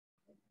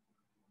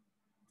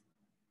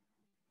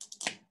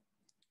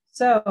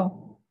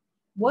So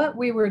what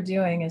we were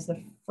doing is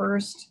the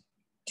first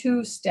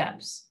two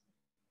steps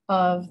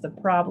of the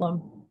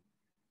problem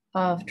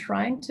of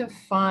trying to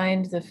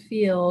find the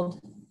field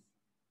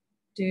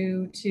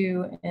due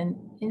to an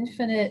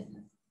infinite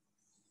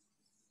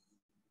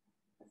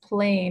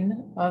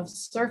plane of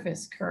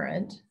surface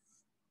current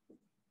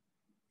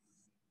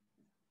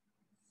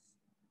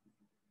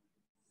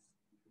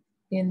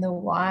in the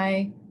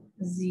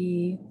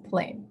YZ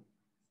plane.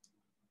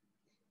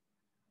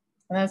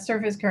 And that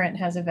surface current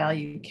has a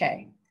value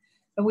K.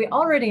 But we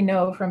already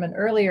know from an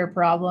earlier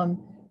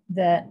problem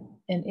that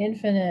an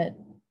infinite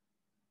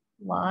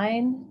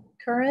line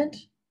current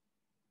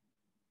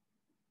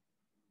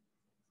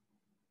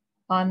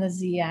on the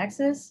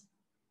Z-axis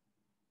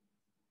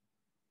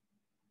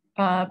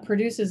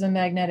produces a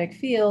magnetic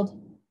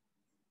field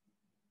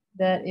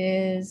that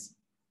is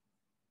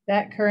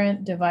that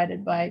current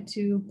divided by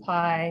 2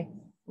 pi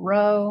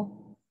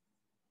rho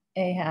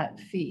a hat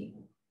phi.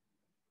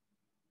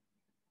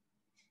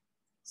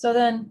 So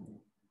then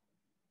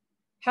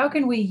how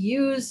can we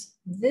use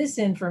this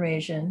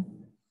information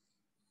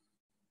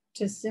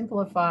to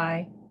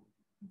simplify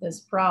this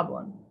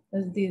problem?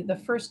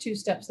 The first two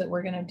steps that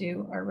we're going to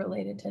do are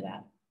related to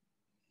that.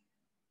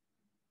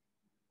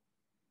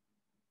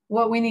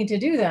 What we need to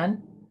do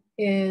then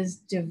is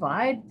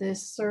divide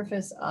this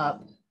surface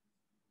up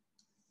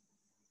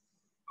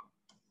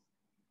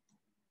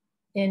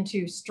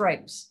into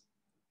stripes.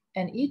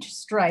 And each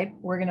stripe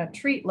we're going to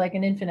treat like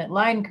an infinite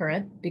line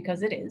current,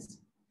 because it is.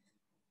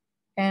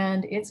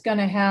 And it's going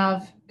to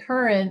have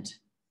current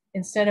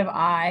instead of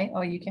I.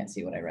 Oh, you can't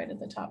see what I write at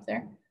the top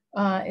there.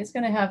 It's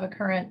going to have a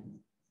current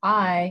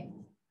I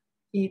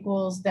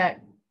equals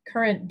that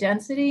current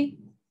density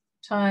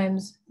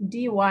times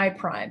dy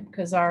prime,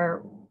 because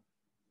our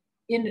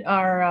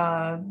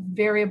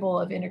variable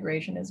of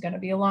integration is going to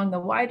be along the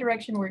y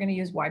direction. We're going to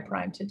use y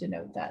prime to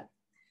denote that.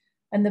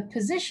 And the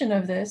position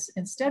of this,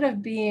 instead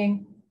of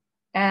being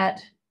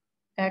at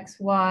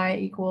xy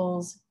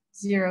equals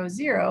 0,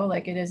 0,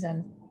 like it is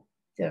in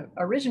the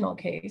original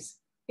case,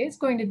 it's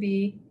going to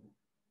be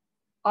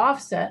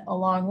offset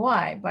along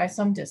y by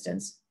some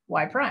distance,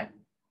 y prime.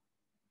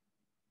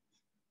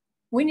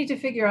 We need to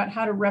figure out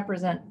how to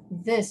represent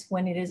this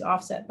when it is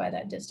offset by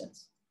that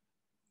distance.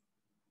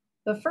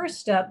 The first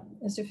step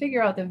is to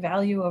figure out the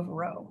value of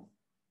rho.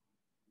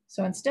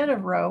 So instead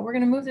of rho, we're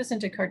going to move this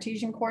into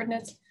Cartesian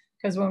coordinates,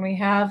 because when we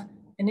have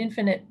an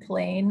infinite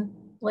plane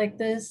like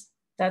this,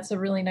 that's a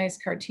really nice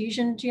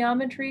Cartesian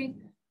geometry,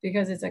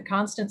 because it's a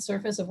constant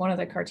surface of one of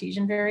the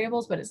Cartesian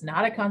variables, but it's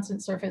not a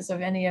constant surface of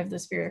any of the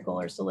spherical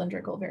or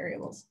cylindrical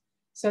variables.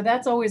 So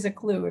that's always a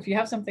clue. If you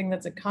have something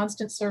that's a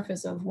constant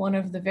surface of one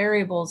of the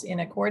variables in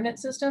a coordinate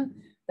system,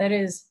 that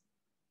is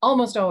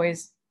almost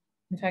always,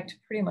 in fact,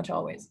 pretty much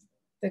always,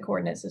 the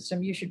coordinate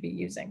system you should be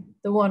using,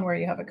 the one where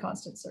you have a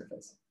constant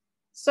surface.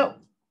 So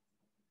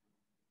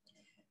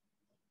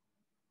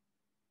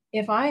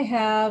if I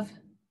have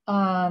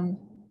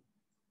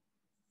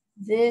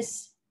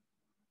this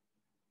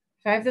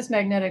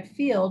magnetic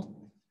field,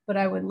 but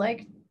I would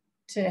like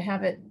to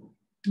have it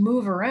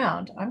move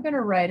around, I'm going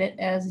to write it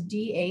as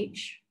dH.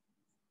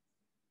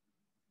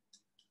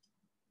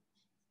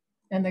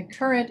 And the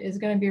current is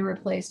going to be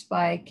replaced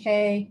by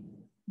K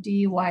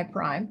dy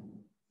prime,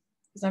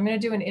 because I'm going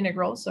to do an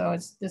integral. So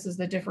this is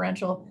the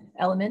differential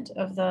element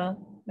of the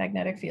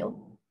magnetic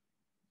field.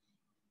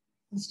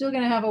 I'm still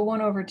going to have a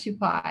 1 over 2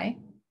 pi.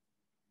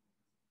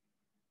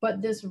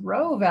 But this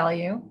rho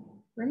value,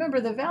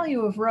 remember the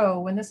value of rho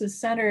when this is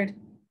centered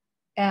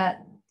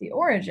at the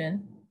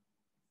origin,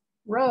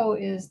 rho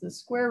is the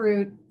square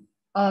root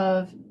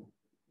of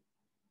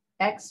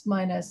x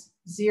minus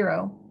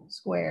 0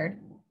 squared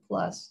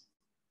plus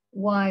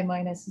y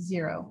minus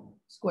 0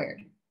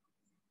 squared.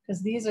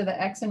 Because these are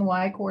the x and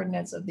y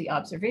coordinates of the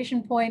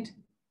observation point.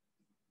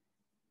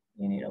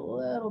 You need a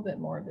little bit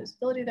more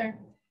visibility there.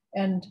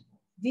 And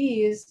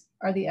these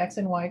are the x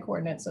and y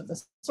coordinates of the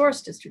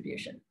source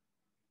distribution.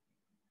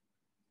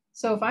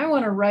 So if I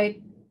want to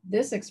write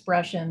this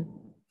expression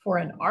for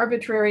an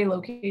arbitrary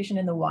location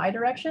in the y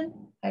direction,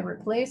 I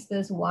replace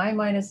this y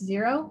minus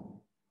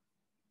 0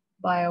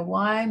 by a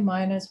y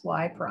minus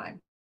y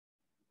prime.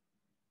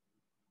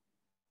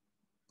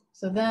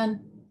 So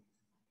then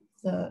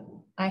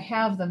I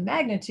have the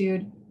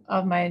magnitude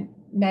of my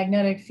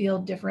magnetic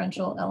field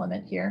differential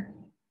element here.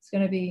 It's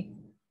going to be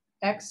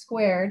x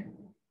squared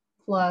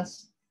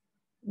plus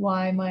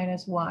y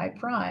minus y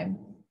prime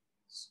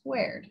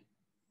squared.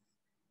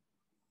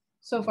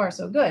 So far,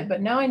 so good.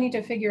 But now I need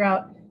to figure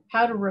out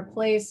how to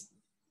replace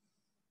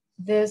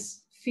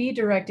this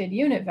phi-directed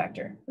unit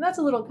vector. And that's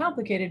a little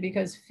complicated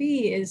because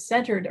phi is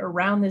centered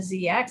around the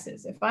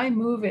z-axis. If I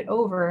move it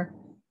over,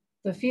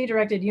 the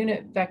phi-directed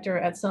unit vector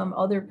at some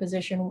other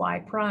position y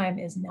prime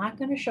is not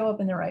going to show up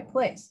in the right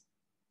place.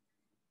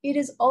 It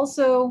is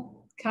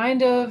also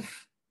kind of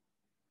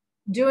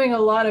doing a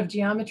lot of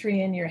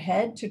geometry in your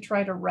head to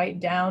try to write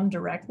down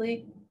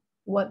directly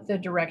what the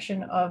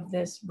direction of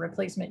this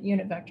replacement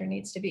unit vector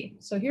needs to be.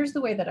 So here's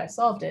the way that I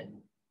solved it.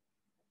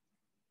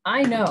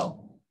 I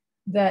know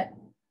that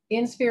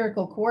in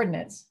spherical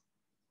coordinates,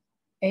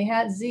 a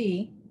hat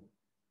z,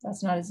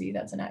 that's not a z,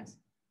 that's an x,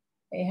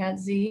 a hat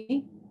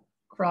z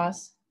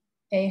cross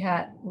a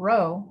hat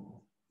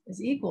rho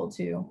is equal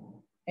to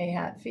a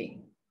hat phi.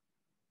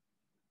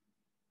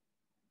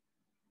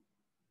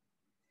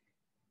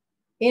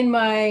 In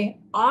my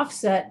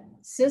offset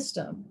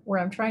system, where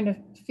I'm trying to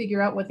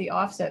figure out what the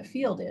offset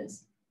field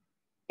is,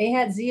 a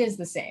hat z is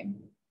the same.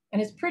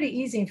 And it's pretty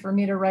easy for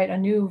me to write a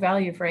new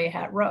value for a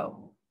hat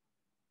rho.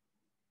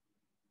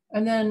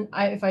 And then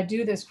if I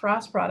do this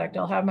cross product,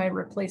 I'll have my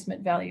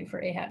replacement value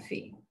for a hat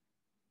phi.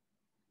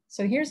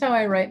 So here's how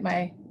I write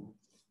my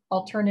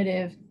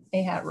alternative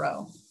a hat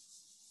rho.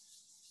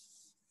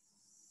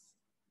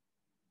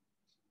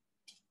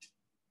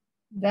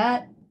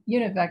 That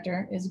unit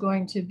vector is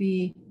going to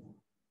be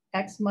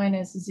x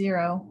minus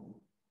 0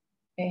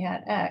 a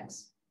hat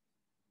x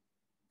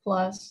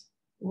plus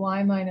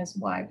y minus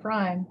y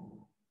prime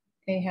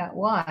a hat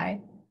y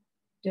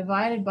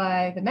divided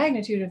by the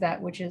magnitude of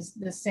that, which is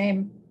the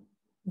same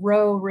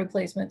row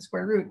replacement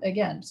square root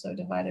again. So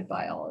divided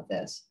by all of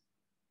this,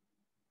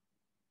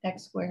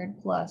 x squared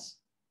plus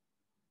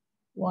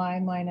y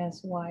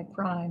minus y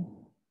prime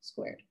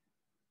squared.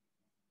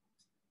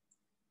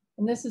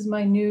 And this is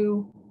my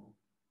new,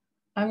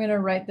 I'm going to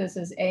write this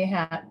as a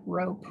hat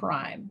rho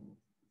prime.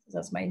 So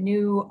that's my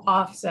new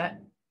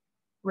offset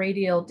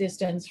radial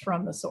distance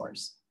from the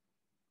source.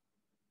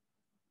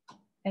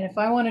 And if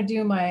I want to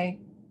do my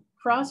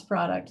cross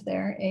product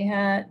there, a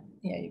hat,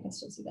 yeah, you can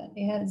still see that,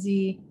 a hat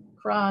z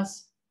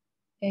cross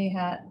a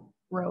hat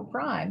rho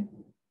prime,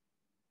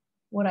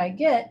 what I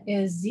get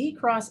is z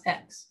cross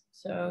x.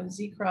 So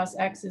z cross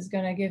x is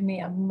going to give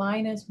me a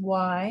minus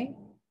y,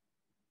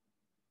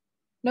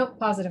 nope,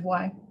 positive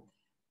y.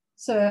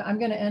 So I'm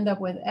going to end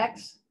up with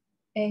x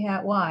a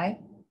hat y,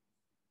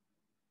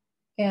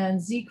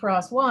 and z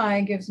cross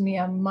y gives me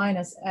a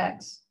minus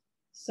x.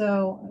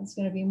 So it's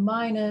going to be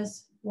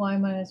minus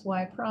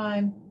y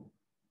prime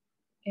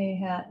a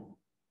hat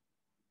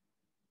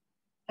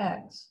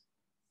x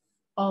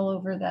all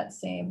over that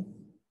same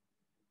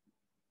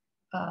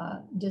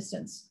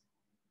distance,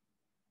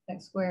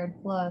 x squared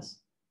plus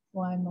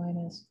y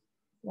minus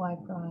y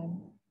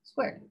prime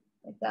squared,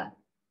 like that.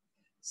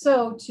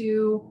 So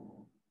to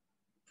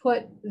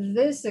put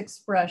this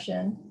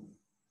expression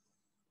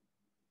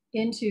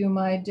into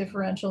my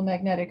differential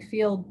magnetic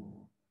field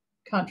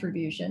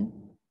contribution,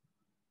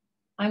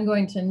 I'm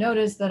going to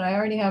notice that I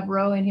already have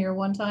rho in here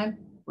one time,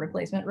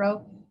 replacement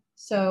rho.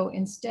 So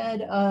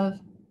instead of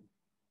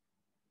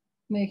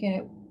making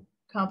it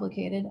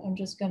complicated, I'm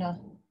just gonna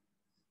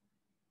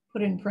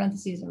put it in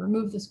parentheses and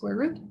remove the square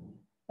root.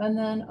 And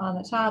then on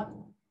the top,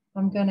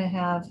 I'm gonna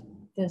have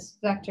this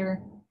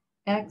vector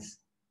x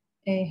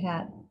a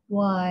hat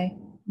y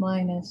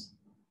minus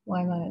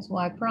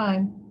y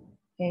prime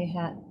a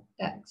hat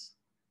x.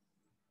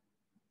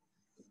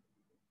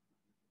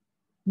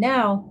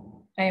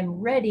 Now I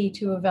am ready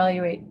to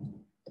evaluate.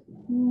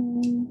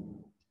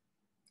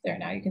 There,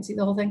 now you can see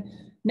the whole thing.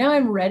 Now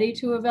I'm ready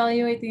to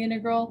evaluate the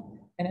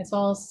integral, and it's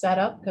all set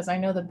up because I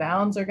know the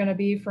bounds are going to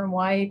be from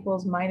y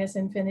equals minus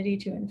infinity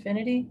to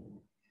infinity.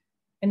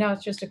 And now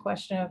it's just a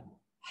question of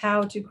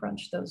how to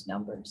crunch those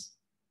numbers.